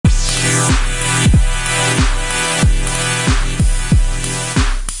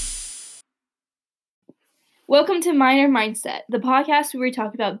Welcome to Minor Mindset, the podcast where we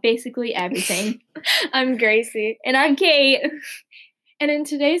talk about basically everything. I'm Gracie. And I'm Kate. And in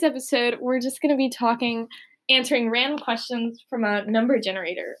today's episode, we're just going to be answering random questions from a number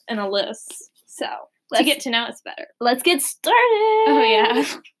generator and a list. So, to get to know us better. Let's get started. Oh, yeah.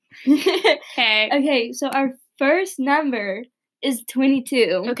 Okay. Okay, so our first number is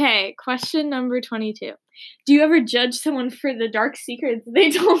 22. Okay, question number 22. Do you ever judge someone for the dark secrets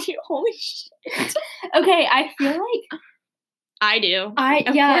they told you? Holy shit. Okay, I feel like I do.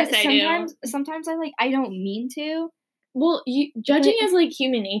 Of yeah, course I do. sometimes I don't mean to. Well, judging is like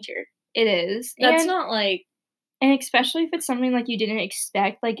human nature. It is. That's not like... And especially if it's something like you didn't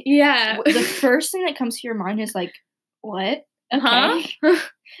expect. Like, yeah. The first thing that comes to your mind is like, what? Okay. Huh?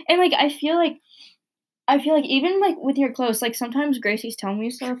 And like, I feel like even like with your clothes, like sometimes Gracie's telling me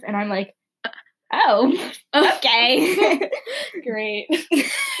stuff and I'm like, oh, okay. Great.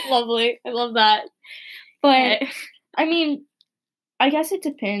 Lovely. I love that. But I mean, I guess it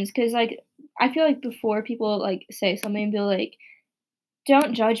depends because like I feel like before people like say something, they'll like,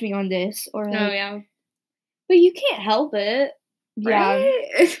 don't judge me on this or like, oh yeah. But you can't help it. Yeah,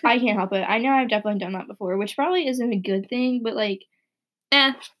 right? I can't help it. I know I've definitely done that before, which probably isn't a good thing, but like,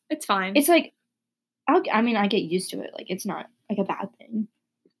 it's fine. It's like, I get used to it. Like, it's not like a bad thing.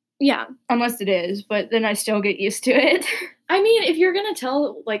 Yeah. Unless it is, but then I still get used to it. I mean, if you're gonna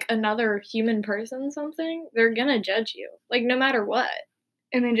tell, like, another human person something, they're gonna judge you. Like, no matter what.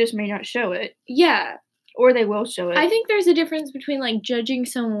 And they just may not show it. Yeah. Or they will show it. I think there's a difference between, like, judging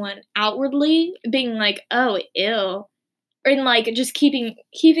someone outwardly, being like, oh, ew. And, like, just keeping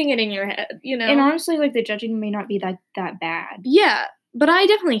it in your head, you know? And honestly, like, the judging may not be that bad. Yeah. But I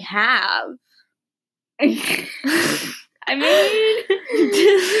definitely have. I mean,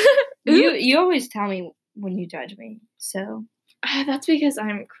 you always tell me when you judge me, so. That's because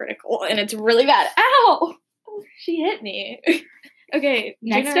I'm critical, and it's really bad. Ow! She hit me. Okay.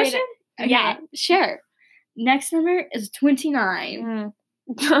 Next question? Okay. Yeah, sure. Next number is 29.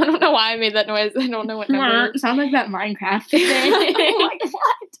 I don't know why I made that noise. I don't know what number it is. Sounds like that Minecraft thing. Oh my god.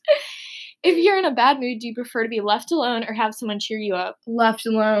 If you're in a bad mood, do you prefer to be left alone or have someone cheer you up? Left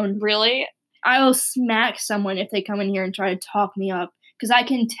alone. Really? I will smack someone if they come in here and try to talk me up. Because I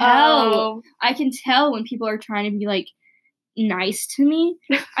can tell. Oh. I can tell when people are trying to be, like, nice to me,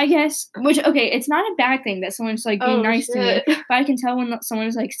 I guess. Which, okay, it's not a bad thing that someone's, like, being nice to me. But I can tell when someone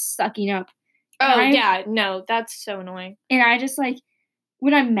is, like, sucking up. Yeah. No, that's so annoying. And I just, like,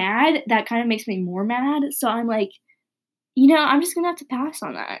 when I'm mad, that kind of makes me more mad. So I'm like, I'm just going to have to pass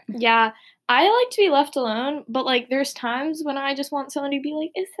on that. Yeah. I like to be left alone, but, like, there's times when I just want someone to be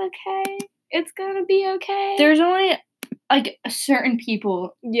like, it's okay. It's going to be okay. There's only, like, certain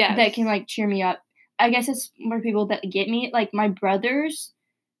people that can, like, cheer me up. I guess it's more people that get me. Like, my brothers.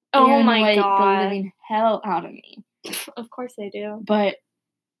 Oh, my God. The living hell out of me. Of course they do. But,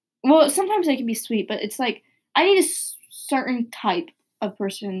 well, sometimes they can be sweet, but it's like, I need a certain type of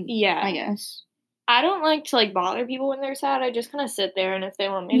person, I guess. I don't like to, like, bother people when they're sad. I just kind of sit there, and if they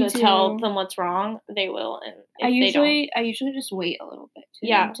want me to tell them what's wrong, they will. And if I usually just wait a little bit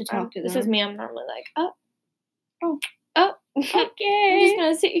to talk to them. This is me. I'm normally like, oh, okay. I'm just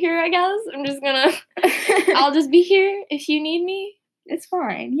gonna sit here, I guess. I'm just gonna, I'll just be here if you need me. It's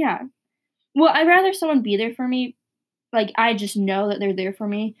fine, yeah. Well, I'd rather someone be there for me. Like, I just know that they're there for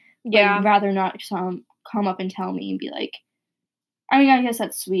me. Yeah. I'd rather not come up and tell me and be like, I mean, I guess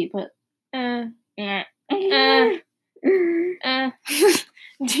that's sweet, but. Do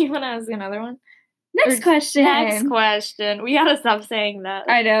you want to ask another one? Next question. We gotta stop saying that.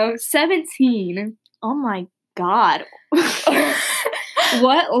 I know. 17. Oh my god.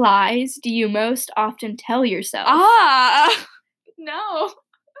 What lies do you most often tell yourself? No.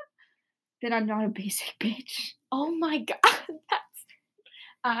 That I'm not a basic bitch. Oh my god.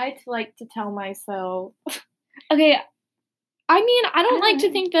 I like to tell myself. Okay. I mean, I don't like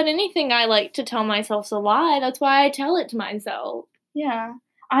to think that anything I like to tell myself's a lie. That's why I tell it to myself. Yeah.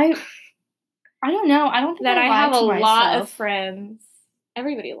 I don't know. I don't think that I have a myself. lot of friends.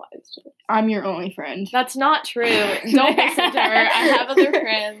 Everybody lies to me. I'm your only friend. That's not true. Don't listen to her. I have other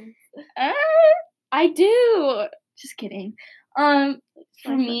friends. I do. Just kidding. For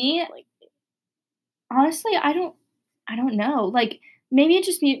me, honestly, I don't know. Like, maybe it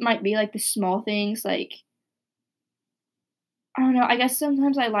just might be like the small things, like, I don't know. I guess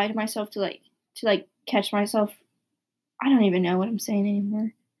sometimes I lie to myself to catch myself. I don't even know what I'm saying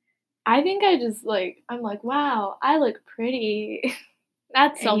anymore. I think I just, I'm like, wow, I look pretty.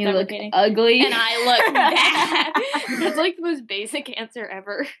 That's self-deprecating. You look ugly. And I look bad. That's, like, the most basic answer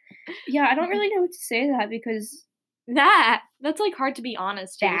ever. Yeah, I don't really know what to say to that because... That's, like, hard to be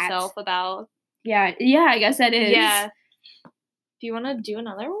honest to yourself about. Yeah, I guess that is. Yeah. Do you want to do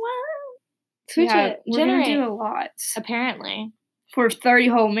another one? Switch it. We're going to do a lot. Apparently. For 30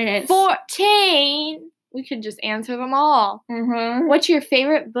 whole minutes. 14! We could just answer them all. Mm-hmm. What's your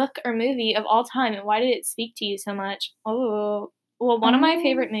favorite book or movie of all time, and why did it speak to you so much? Oh, well, one of my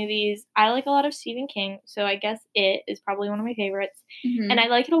favorite movies, I like a lot of Stephen King, so I guess it is probably one of my favorites. Mm-hmm. And I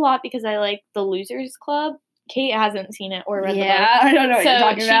like it a lot because I like The Losers Club. Kate hasn't seen it or read the book. Yeah, I don't know what you're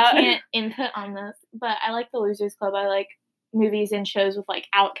talking about. So she can't input on this, but I like The Losers Club. I like movies and shows with, like,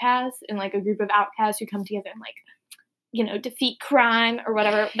 outcasts and, like, a group of outcasts who come together and, like, you know, defeat crime or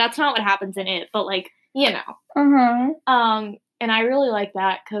whatever. That's not what happens in it, but, like, you know. Uh-huh. And I really like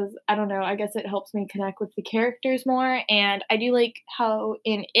that because, I don't know, I guess it helps me connect with the characters more. And I do like how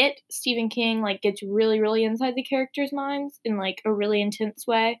in it, Stephen King, like, gets really, really inside the characters' minds in, like, a really intense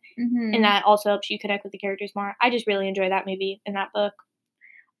way. Mm-hmm. And that also helps you connect with the characters more. I just really enjoy that movie and that book.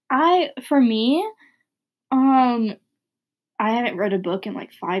 For me, I haven't read a book in,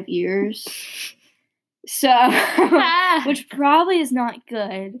 like, 5 years. So, which probably is not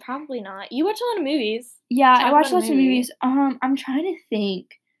good. Probably not. You watch a lot of movies. Yeah, I watch lots of movies. I'm trying to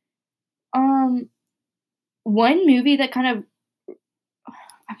think. One movie that kind of,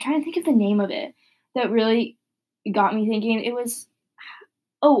 I'm trying to think of the name of it, that really got me thinking. It was,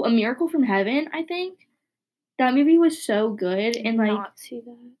 A Miracle from Heaven, I think. That movie was so good, and, like, not see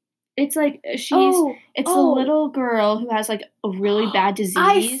that. It's like it's a little girl who has, like, a really bad disease.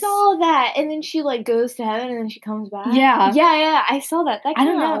 I saw that, and then she, like, goes to heaven and then she comes back. Yeah. Yeah, I saw that. That came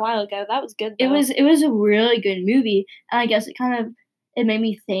out a while ago. That was good, though. It was a really good movie, and I guess it made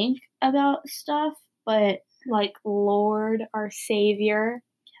me think about stuff, but, like, Lord, our Savior.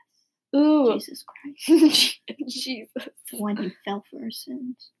 Yes. Ooh. Jesus Christ. Jesus. When he fell for our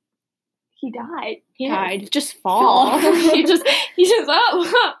sins. He died. He died. Just fall. he just,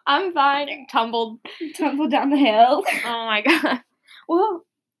 oh, I'm fine. Tumbled down the hill. Oh my god. Well,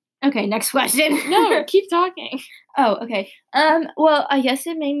 okay, next question. No, keep talking. Oh, okay. Well, I guess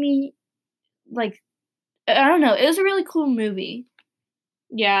it made me, like, I don't know. It was a really cool movie.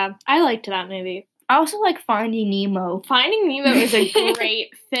 Yeah, I liked that movie. I also like Finding Nemo. Finding Nemo is a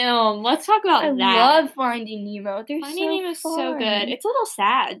great film. Let's talk about that. I love Finding Nemo. Finding Nemo is so good. It's a little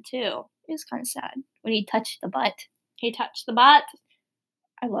sad, too. It's kind of sad when he touched the butt. He touched the butt.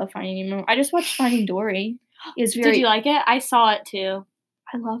 I love Finding Nemo. I just watched Finding Dory. Did you like it? I saw it, too.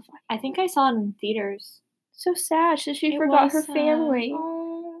 I love it. I think I saw it in theaters. So sad. She forgot her family.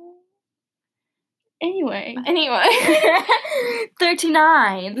 Oh. Anyway.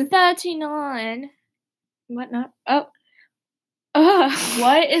 39. What not? Oh.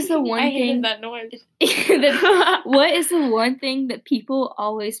 What is the one thing? I hated that noise. What is the one thing that people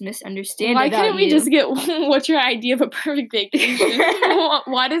always misunderstand about you? Why can't we just get what's your idea of a perfect vacation?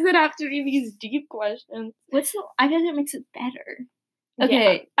 Why does it have to be these deep questions? I guess it makes it better.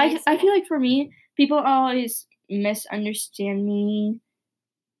 Okay, yeah, I feel like for me, people always misunderstand me.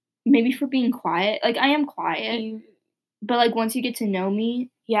 Maybe for being quiet. Like, I am quiet. But, like, once you get to know me,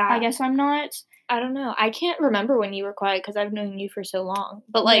 I guess I'm not. I don't know. I can't remember when you were quiet because I've known you for so long.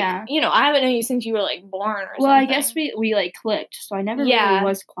 But, like, you know, I haven't known you since you were, like, born or something. Well, I guess we like, clicked, so I never really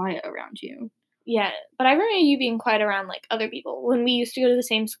was quiet around you. Yeah, but I remember you being quiet around, like, other people. When we used to go to the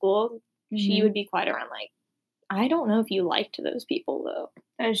same school, you would be quiet around, like, I don't know if you liked those people, though.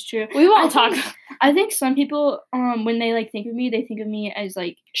 That is true. We won't talk. I think some people, when they, like, think of me, they think of me as,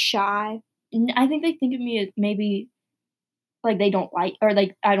 like, shy. I think they think of me as maybe, like, they don't like, or,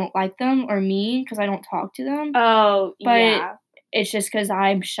 like, I don't like them or mean because I don't talk to them. Oh, but it's just because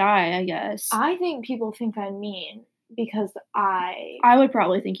I'm shy, I guess. I think people think I'm mean because I would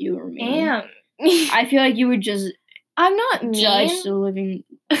probably think you were mean. I feel like you would just. I'm not mean. Judge the living.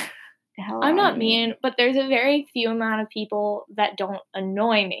 I'm not mean, but there's a very few amount of people that don't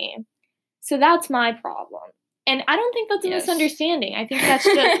annoy me. So that's my problem. And I don't think that's a misunderstanding. I think that's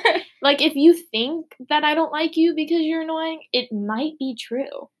just, like, if you think that I don't like you because you're annoying, it might be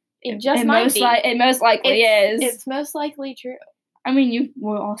true. It might be. It most likely is. It's most likely true. I mean, you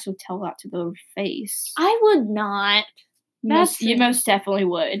will also tell that to their face. I would not. You most definitely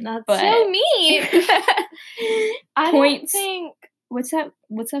would. That's so mean. I don't think. What's that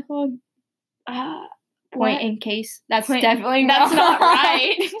called? Point in case. That's definitely that's not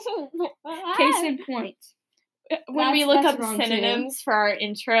right. Case in point. When we look up synonyms for our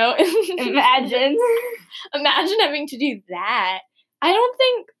intro, imagine having to do that. I don't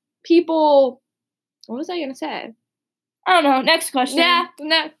think people. What was I gonna say? I don't know. Next question. Yeah,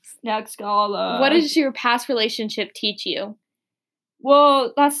 next caller. What does your past relationship teach you?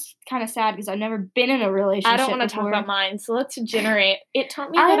 Well, that's kind of sad because I've never been in a relationship. I don't want to talk about mine, so let's generate. It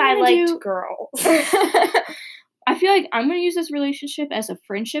taught me that I liked girls. I feel like I'm going to use this relationship as a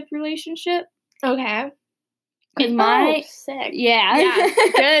friendship relationship. Okay. Sick. Yeah.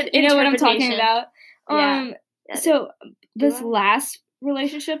 Good. You know what I'm talking about. Yeah. So this last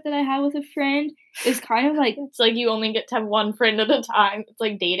relationship that I had with a friend is kind of like it's like you only get to have one friend at a time. It's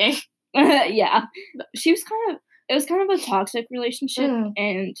like dating. Yeah. It was kind of a toxic relationship,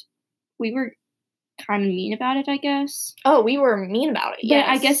 and we were kind of mean about it, I guess. Oh, we were mean about it. Yeah,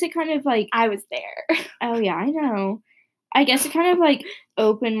 I guess it kind of like I was there. Oh yeah, I know. I guess it kind of like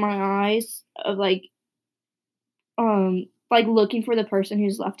opened my eyes of like looking for the person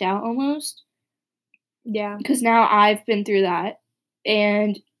who's left out almost. Yeah. Because now I've been through that,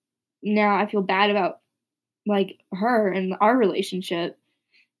 and now I feel bad about like her and our relationship.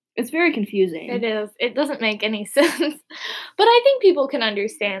 It's very confusing. It is. It doesn't make any sense. But I think people can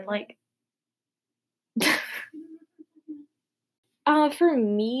understand, like, for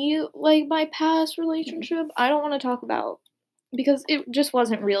me, like, my past relationship, I don't want to talk about, because it just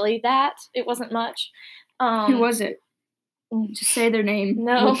wasn't really that. It wasn't much. Who was it? Just say their name.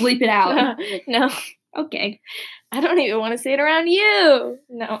 No. We'll bleep it out. No. Okay. I don't even want to say it around you.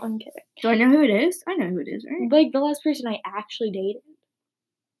 No, I'm kidding. Do I know who it is? I know who it is, right? Like, the last person I actually dated.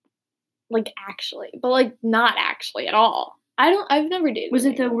 Like, actually. But, like, not actually at all. I've never dated. Was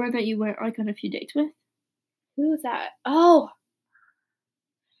it the one that you went, like, on a few dates with? Who was that? Oh.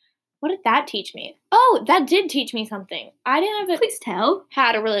 What did that teach me? Oh, that did teach me something. I didn't have Please tell.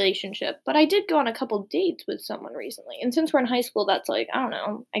 Had a relationship, but I did go on a couple dates with someone recently. And since we're in high school, that's like, I don't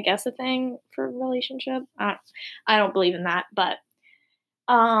know, I guess a thing for a relationship. I don't believe in that, but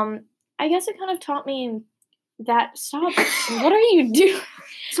I guess it kind of taught me that what are you doing?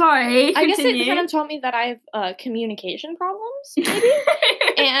 Sorry. I guess it kind of taught me that I have communication problems, maybe.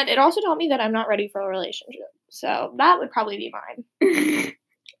 And it also taught me that I'm not ready for a relationship. So that would probably be mine.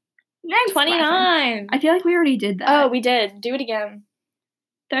 29. I feel like we already did that. Oh, we did. Do it again.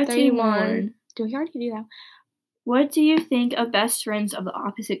 31. Do we already do that? What do you think of best friends of the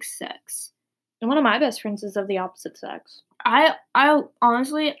opposite sex? And one of my best friends is of the opposite sex. I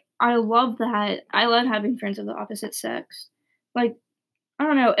honestly, I love that. I love having friends of the opposite sex. Like, I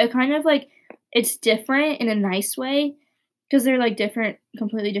don't know. It kind of like, it's different in a nice way because they're like different,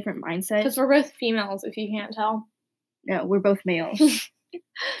 completely different mindsets. Because we're both females, if you can't tell. No, we're both males.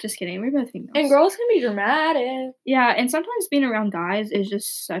 Just kidding. We're both females. And girls can be dramatic. Yeah, and sometimes being around guys is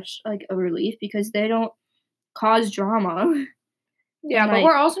just such like a relief because they don't cause drama. Yeah, but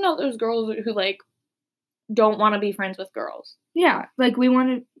we're also not those girls who like don't want to be friends with girls. Yeah, like we want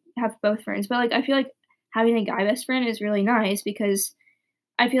to have both friends, but like I feel like having a guy best friend is really nice because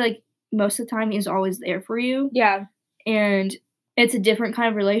I feel like most of the time he's always there for you. Yeah. And it's a different kind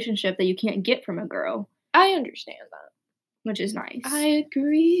of relationship that you can't get from a girl. I understand that. Which is nice. I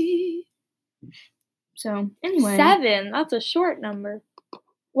agree. So, anyway. 7. That's a short number.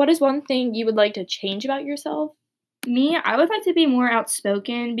 What is one thing you would like to change about yourself? Me, I would like to be more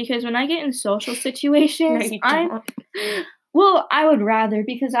outspoken because when I get in social situations, well, I would rather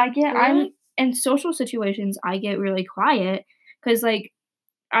because I'm in social situations, I get really quiet because like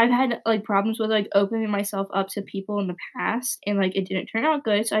I've had like problems with like opening myself up to people in the past and like it didn't turn out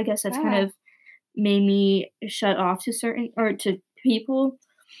good. So I guess that's kind of made me shut off to people.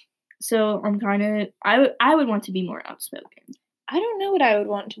 So I'm kind of I would want to be more outspoken. I don't know what I would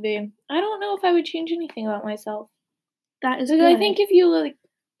want to be. I don't know if I would change anything about myself. That is good. I think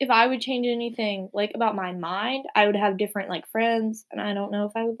if I would change anything like about my mind, I would have different like friends, and I don't know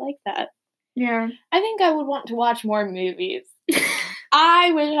if I would like that. Yeah. I think I would want to watch more movies.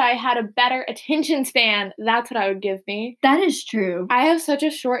 I wish I had a better attention span. That's what I would give me. That is true. I have such a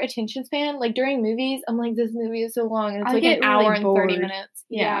short attention span. Like during movies, I'm like, this movie is so long, and it's like an hour and 30 minutes.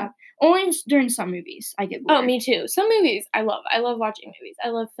 Yeah. Only during some movies I get bored. Oh, me too. Some movies I love. I love watching movies. I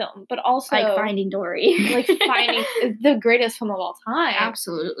love film, but also like Finding Dory. Like Finding the greatest film of all time.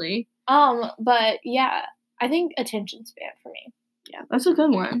 Absolutely. But yeah, I think attention span for me. Yeah, that's a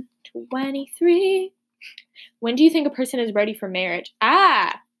good one. 23. When do you think a person is ready for marriage?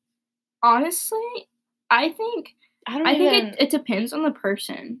 Honestly, I think it depends on the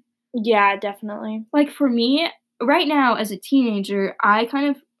person. Yeah, definitely. Like for me, right now as a teenager, I kind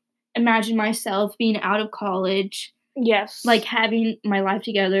of imagine myself being out of college. Yes. Like having my life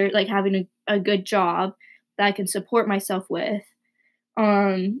together, like having a good job that I can support myself with.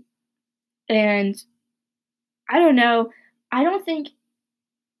 And I don't know. I don't think,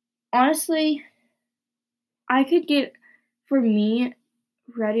 honestly, I could get, for me,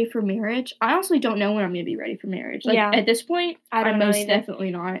 ready for marriage. I honestly don't know when I'm gonna be ready for marriage. Like at this point, I'm most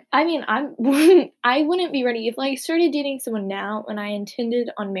definitely not. I mean, I wouldn't be ready if I started dating someone now and I intended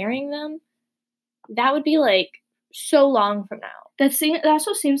on marrying them. That would be like so long from now. That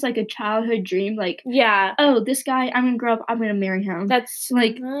also seems like a childhood dream. Like, yeah, oh, this guy, I'm gonna grow up, I'm gonna marry him. That's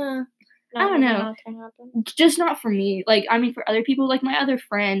like, I don't know. Just not for me. Like, I mean, for other people, like my other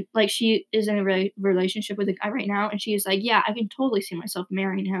friend, like she is in a relationship with a guy right now, and she is like, yeah, I can totally see myself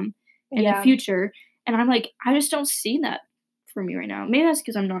marrying him in the future. And I'm like, I just don't see that for me right now. Maybe that's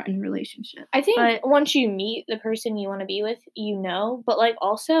because I'm not in a relationship. I think once you meet the person you want to be with, you know, but like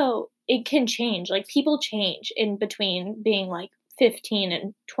also it can change. Like people change in between being like 15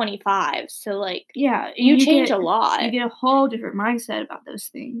 and 25. So like, yeah, you change a lot. You get a whole different mindset about those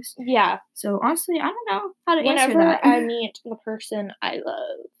things. Yeah. So honestly, I don't know how to answer that. Whenever I meet the person I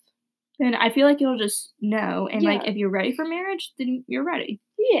love, then I feel like you'll just know. And like, if you're ready for marriage, then you're ready.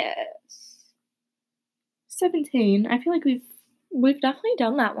 Yes. 17. I feel like we've definitely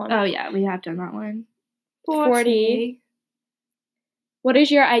done that one. Oh yeah, we have done that one. 40. What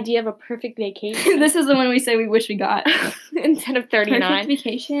is your idea of a perfect vacation? This is the one we say we wish we got instead of 39. Perfect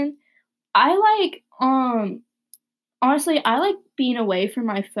vacation. I like honestly, I like being away from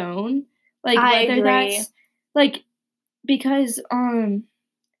my phone. Like I agree. That's like because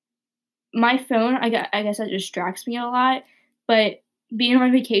my phone, I guess that distracts me a lot, but being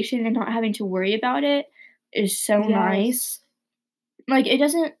on vacation and not having to worry about it is so nice. Like it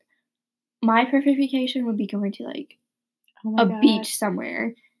doesn't. My perfect vacation would be going to like a beach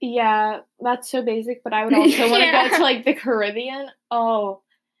somewhere. Yeah, that's so basic, but I would also want to go to like the Caribbean. Oh,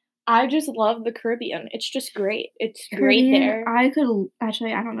 I just love the Caribbean. It's just great. It's great there. I don't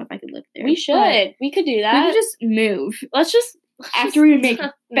know if I could live there. We should. We could do that. We could just move. Let's just after we make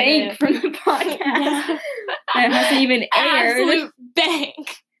bank from the podcast. That hasn't even aired. Absolute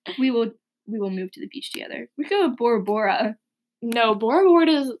bank. We will move to the beach together. We go to Bora Bora. No, Bora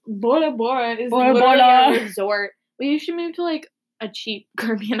Bora is literally a resort. We should move to like a cheap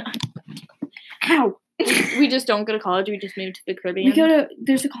Caribbean island. Ow. We just don't go to college. We just move to the Caribbean.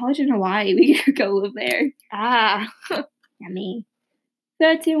 There's a college in Hawaii. We could go live there. Yummy.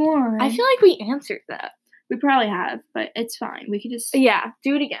 31. I feel like we answered that. We probably have, but it's fine. We could just... Yeah,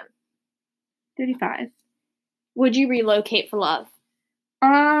 do it again. 35. Would you relocate for love?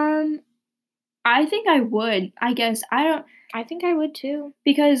 I think I would. I guess. I think I would too.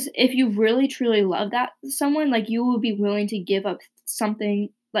 Because if you really, truly love that someone, like, you will be willing to give up something,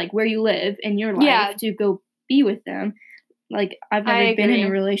 like, where you live in your life to go be with them. Like, I've never been in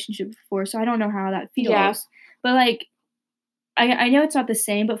a relationship before, so I don't know how that feels. Yeah. But, like, I know it's not the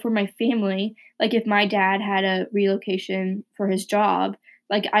same, but for my family, like, if my dad had a relocation for his job,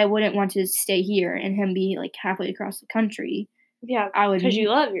 like, I wouldn't want to stay here and him be, like, halfway across the country. Yeah, because you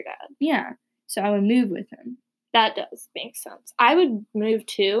love your dad. Yeah, so I would move with him. That does make sense. I would move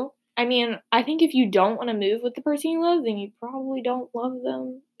too. I mean, I think if you don't want to move with the person you love, then you probably don't love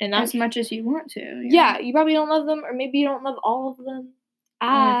them. And as much as you want to. Yeah, you probably don't love them, or maybe you don't love all of them.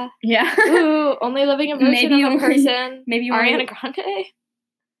 Yeah. Ooh, only loving a version of a person. Maybe you Ariana Grande.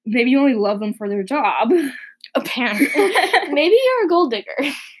 Maybe you only love them for their job. Apparently. Maybe you're a gold digger.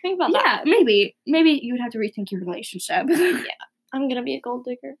 Think about that. Yeah, maybe. Maybe you would have to rethink your relationship. Yeah, I'm gonna be a gold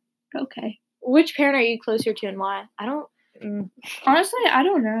digger. Okay. Which parent are you closer to and why? I don't... Honestly, I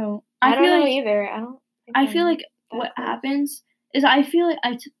don't know. I don't know either. I feel like what happens is I feel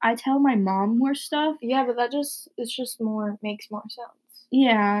like I tell my mom more stuff. Yeah, but it's just makes more sense.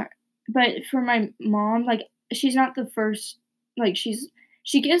 Yeah, but for my mom, like, she's not the first, like,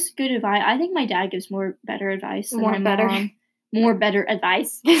 she gives good advice. I think my dad gives better advice than my mom. More better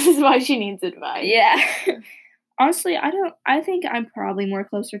advice. This is why she needs advice. Yeah. Honestly, I think I'm probably more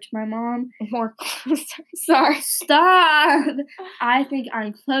closer to my mom. More closer. Sorry. Stop. I think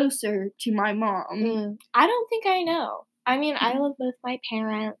I'm closer to my mom. I don't think I know. I mean, I love both my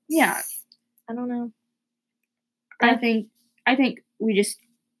parents. Yeah. I don't know. I think we just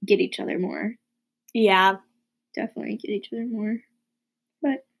get each other more. Yeah. Definitely get each other more.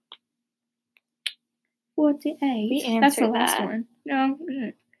 But 48. We answered That's the last one. No.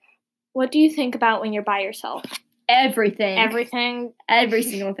 What do you think about when you're by yourself? Everything. Everything? Every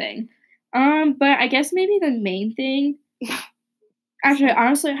single thing. But I guess maybe the main thing... Actually,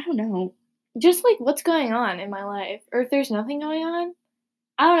 honestly, I don't know. Just, like, what's going on in my life. Or if there's nothing going on.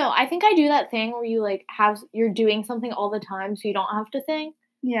 I don't know. I think I do that thing where you, like, you're doing something all the time so you don't have to think.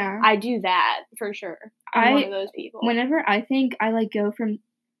 Yeah. I do that, for sure. I'm one of those people. Whenever I think, I, like, go from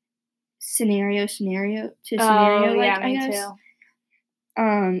scenario to scenario, like, yeah, me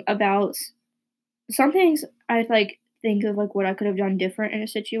too. About some things I, like, think of, like, what I could have done different in a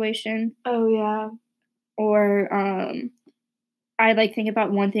situation. Oh, yeah. Or, I, like, think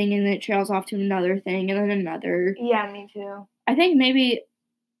about one thing and then it trails off to another thing and then another. Yeah, me too. I think maybe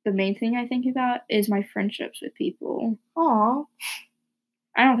the main thing I think about is my friendships with people. Aw.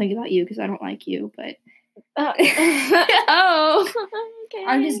 I don't think about you because I don't like you, but... Oh. Okay.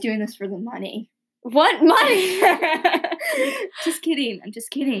 I'm just doing this for the money. What money? Just kidding. I'm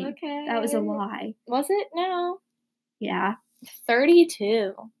just kidding. Okay. That was a lie. Was it? No. Yeah.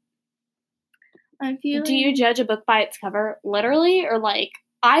 32. I'm feeling... Do you judge a book by its cover? Literally? Or, like,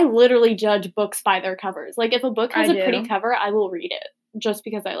 I literally judge books by their covers. Like, if a book has a pretty cover, I will read it. Just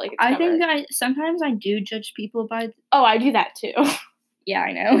because I like its cover. Think sometimes I do judge people by... Oh, I do that too. Yeah,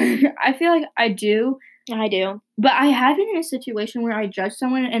 I know. I feel like I do. I do. But I have been in a situation where I judge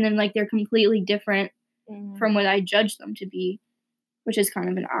someone and then, like, they're completely different from what I judge them to be, which is kind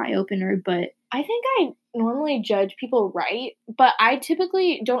of an eye-opener, but... I think I normally judge people right, but I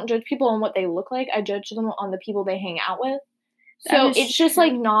typically don't judge people on what they look like. I judge them on the people they hang out with. So it's just,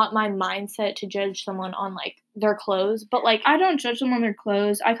 like, not my mindset to judge someone on, like, their clothes, but, like... I don't judge them on their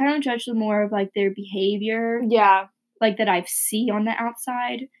clothes. I kind of judge them more of, like, their behavior. Yeah. Like, that I see on the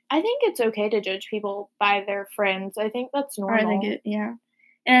outside. I think it's okay to judge people by their friends. I think that's normal. I think yeah.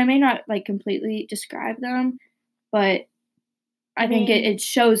 And I may not, like, completely describe them, but I think it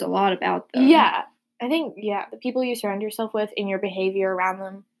shows a lot about them. Yeah. I think, the people you surround yourself with and your behavior around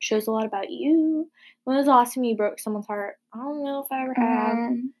them shows a lot about you. When was the last time you broke someone's heart? I don't know if I ever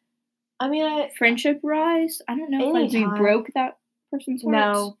have. I mean, friendship rise? I don't know if we broke that person's heart.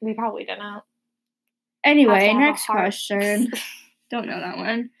 No, we probably didn't. Anyway, next question. Don't know that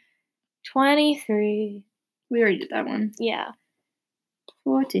one. 23. We already did that one. Yeah.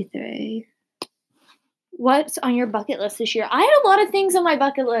 43. What's on your bucket list this year? I had a lot of things on my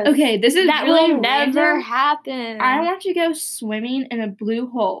bucket list. Okay, this is that really will never happen. I want to go swimming in a blue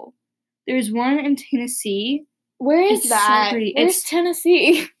hole. There's one in Tennessee. Where is that? So pretty. Where's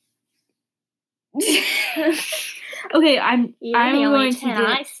Tennessee? Okay, I'm the only 10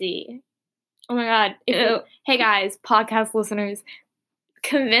 I see. Oh my god. Hey guys, podcast listeners,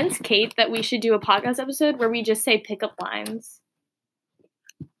 convince Kate that we should do a podcast episode where we just say pickup lines.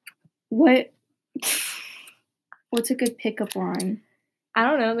 What's a good pickup line? I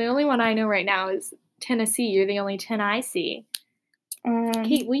don't know. The only one I know right now is Tennessee. You're the only 10 I see.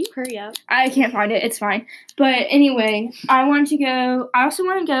 Kate, will you hurry up? I can't find it. It's fine. But anyway, I also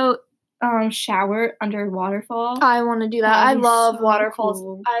want to go shower under a waterfall. I want to do that. I love waterfalls.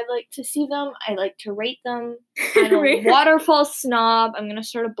 Cool. I like to see them. I like to rate them. I'm a waterfall snob. I'm going to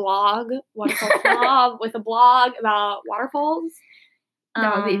start a blog, waterfall snob, with a blog about waterfalls.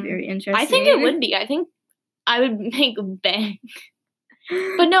 That would be very interesting. I think it would be. I think I would make bank.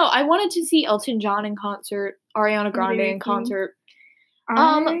 But no, I wanted to see Elton John in concert, Ariana Grande in concert.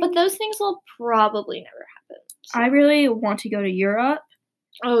 But those things will probably never happen. So. I really want to go to Europe.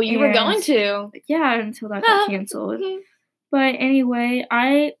 Oh, you were going to? Yeah, until that got canceled. But anyway,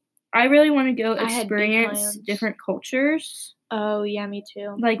 I really want to go experience different cultures. Oh, yeah, me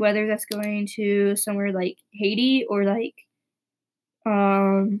too. Like, whether that's going to somewhere like Haiti or like,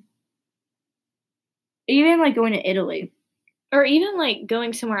 even like going to Italy. Or even like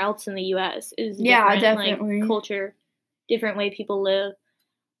going somewhere else in the U.S. is definitely. Like, culture, different way people live.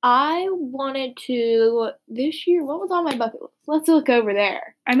 I wanted to, this year, what was on my bucket list? Let's look over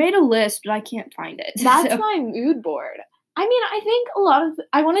there. I made a list, but I can't find it. That's my mood board. I mean, I think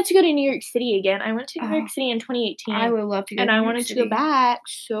I wanted to go to New York City again. I went to New York City in 2018. I would love to go to New York City. And I wanted to go back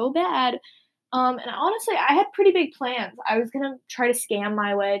so bad. And honestly, I had pretty big plans. I was going to try to scam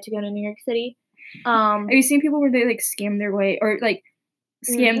my way to go to New York City. Have you seen people where they, like, scam their way, or, like,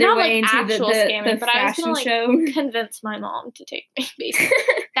 scam their way into the fashion show? Convince my mom to take me, basically.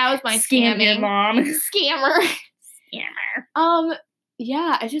 That was my scam your mom. Scammer.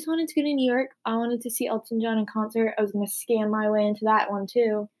 Yeah, I just wanted to go to New York. I wanted to see Elton John in concert. I was going to scam my way into that one,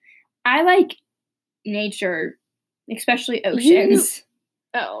 too. I like nature, especially oceans.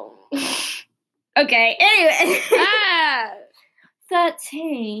 Okay, anyway.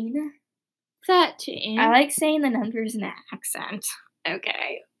 13. I like saying the numbers in an accent.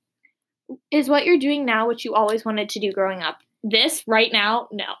 Okay. Is what you're doing now what you always wanted to do growing up? This right now?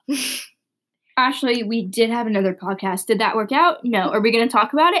 No. Actually, we did have another podcast. Did that work out? No. Are we going to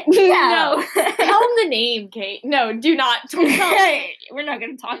talk about it? No. Tell them the name, Kate. No, do not. We're not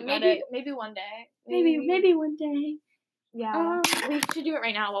going to talk about it. Maybe one day. Maybe one day. Yeah. We should do it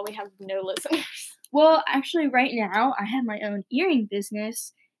right now while we have no listeners. Well, actually, right now, I have my own earring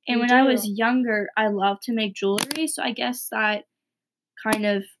business. And when I was younger, I loved to make jewelry. So I guess that kind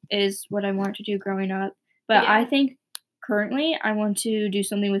of is what I wanted to do growing up. But I think currently I want to do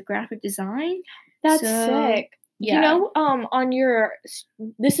something with graphic design. That's sick. Yeah. You know, on your,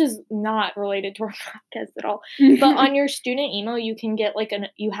 this is not related to our podcast at all, but on your student email, you can get like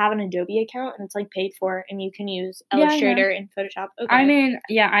you have an Adobe account and it's like paid for and you can use Illustrator and Photoshop. Okay. I'm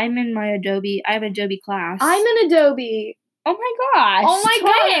in my Adobe, I have Adobe class. I'm in Adobe. Oh my gosh. Oh my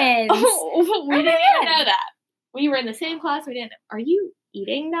god. Oh, we didn't even know that. We were in the same class. We didn't. Are you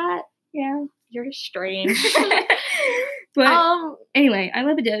eating that? Yeah. You're strange. But anyway, I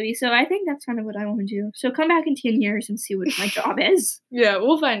love Adobe, so I think that's kind of what I want to do. So come back in 10 years and see what my job is. Yeah,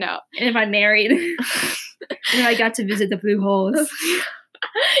 we'll find out. And if I'm married. And if I got to visit the Blue Holes.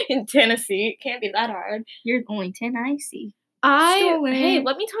 In Tennessee. It can't be that hard. You're only 10, I see. Hey,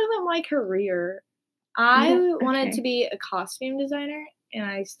 let me talk about my career. I wanted to be a costume designer, and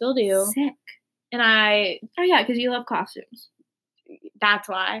I still do. Sick. And oh yeah, because you love costumes. That's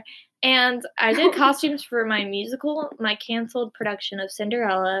why. And I did costumes for my musical, my canceled production of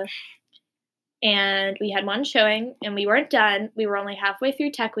Cinderella. And we had one showing, and we weren't done. We were only halfway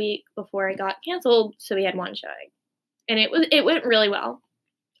through Tech Week before it got canceled, so we had one showing. And it went really well,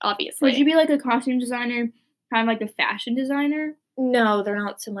 obviously. Would you be like a costume designer, kind of like a fashion designer? No, they're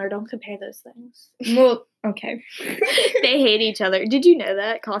not similar. Don't compare those things. Well, okay. They hate each other. Did you know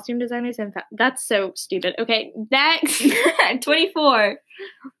that? Costume designers and that's so stupid. Okay, next. I'm 24.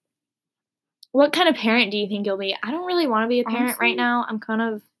 What kind of parent do you think you'll be? I don't really want to be a parent right now. I'm kind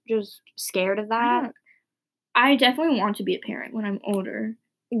of just scared of that. I definitely want to be a parent when I'm older.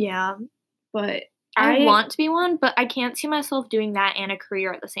 Yeah. But I want to be one, but I can't see myself doing that and a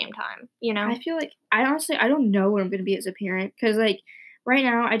career at the same time, you know? I feel like, I don't know what I'm going to be as a parent. Because, like, right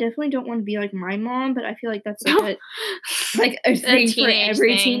now, I definitely don't want to be like my mom, but I feel like that's like a thing for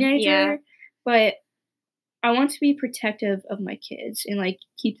every teenager. Yeah. But I want to be protective of my kids and, like,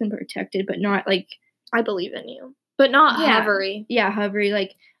 keep them protected, but not, like... I believe in you. But not hovery. Yeah, hovery.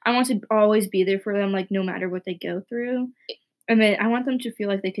 Like, I want to always be there for them, like, no matter what they go through. And then I want them to feel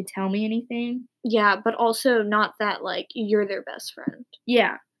like they could tell me anything. Yeah, but also not that, like, you're their best friend.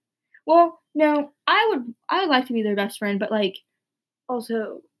 Yeah. Well, no, I would like to be their best friend, but, like,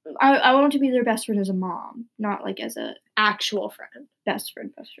 also... I want to be their best friend as a mom, not, like, as a... actual friend. Best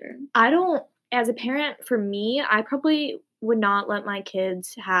friend. As a parent, for me, I probably would not let my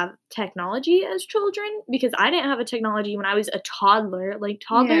kids have technology as children because I didn't have a technology when I was a toddler. Like,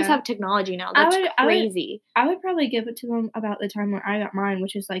 toddlers have technology now. That's crazy. I would probably give it to them about the time when I got mine,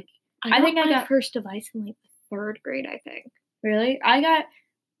 which is, like... I think I got my first device in, like, 3rd grade, I think. Really? I got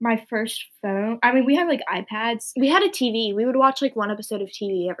my first phone. I mean, we had, like, iPads. We had a TV. We would watch, like, one episode of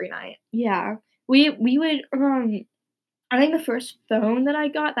TV every night. Yeah. We would... I think the first phone that I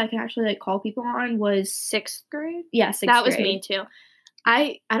got that I could actually, like, call people on was 6th grade? Yeah, 6th grade. That was me, too.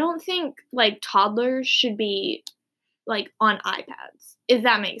 I don't think, like, toddlers should be, like, on iPads, if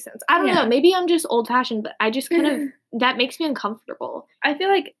that makes sense. I don't know. Maybe I'm just old-fashioned, but I just kind of... that makes me uncomfortable. I feel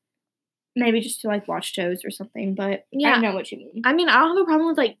like maybe just to, like, watch shows or something, but I know what you mean. I mean, I don't have a problem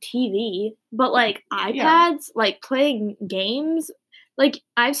with, like, TV, but, like, iPads, like, playing games... Like,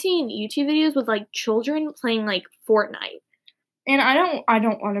 I've seen YouTube videos with, like, children playing, like, Fortnite. And I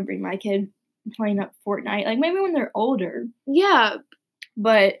don't want to bring my kid playing up Fortnite. Like, maybe when they're older. Yeah.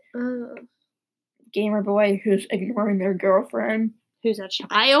 But, gamer boy who's ignoring their girlfriend. Who's a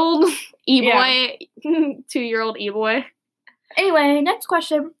child? E-boy. 2-year-old E-boy. Anyway, next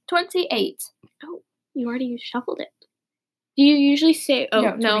question. 28. Oh, you already shuffled it. Do you usually say...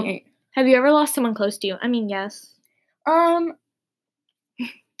 Oh, no. Have you ever lost someone close to you? I mean, yes.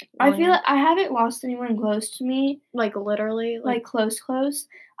 I feel like I haven't lost anyone close to me. Like, literally? Like, close.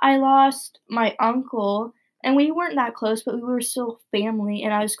 I lost my uncle, and we weren't that close, but we were still family,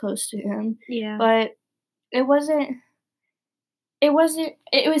 and I was close to him. Yeah. But it was sad.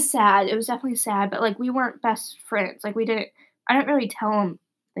 It was definitely sad, but, like, we weren't best friends. Like, I didn't really tell him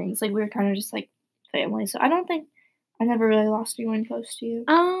things. Like, we were kind of just, like, family. So I don't think I never really lost anyone close to you.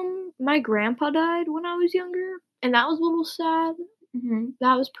 My grandpa died when I was younger, and that was a little sad. Mm-hmm.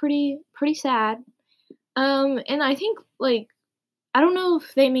 That was pretty sad. And I think, like, I don't know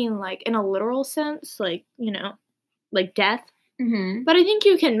if they mean, like, in a literal sense, like, you know, like death. Mm-hmm. But I think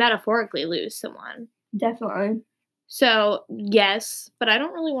you can metaphorically lose someone. Definitely. So, yes, but I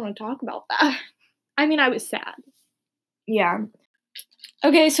don't really want to talk about that. I mean, I was sad. Yeah.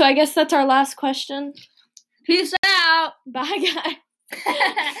 Okay, so I guess that's our last question. Peace out. Bye, guys.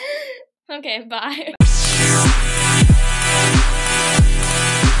 Okay, bye.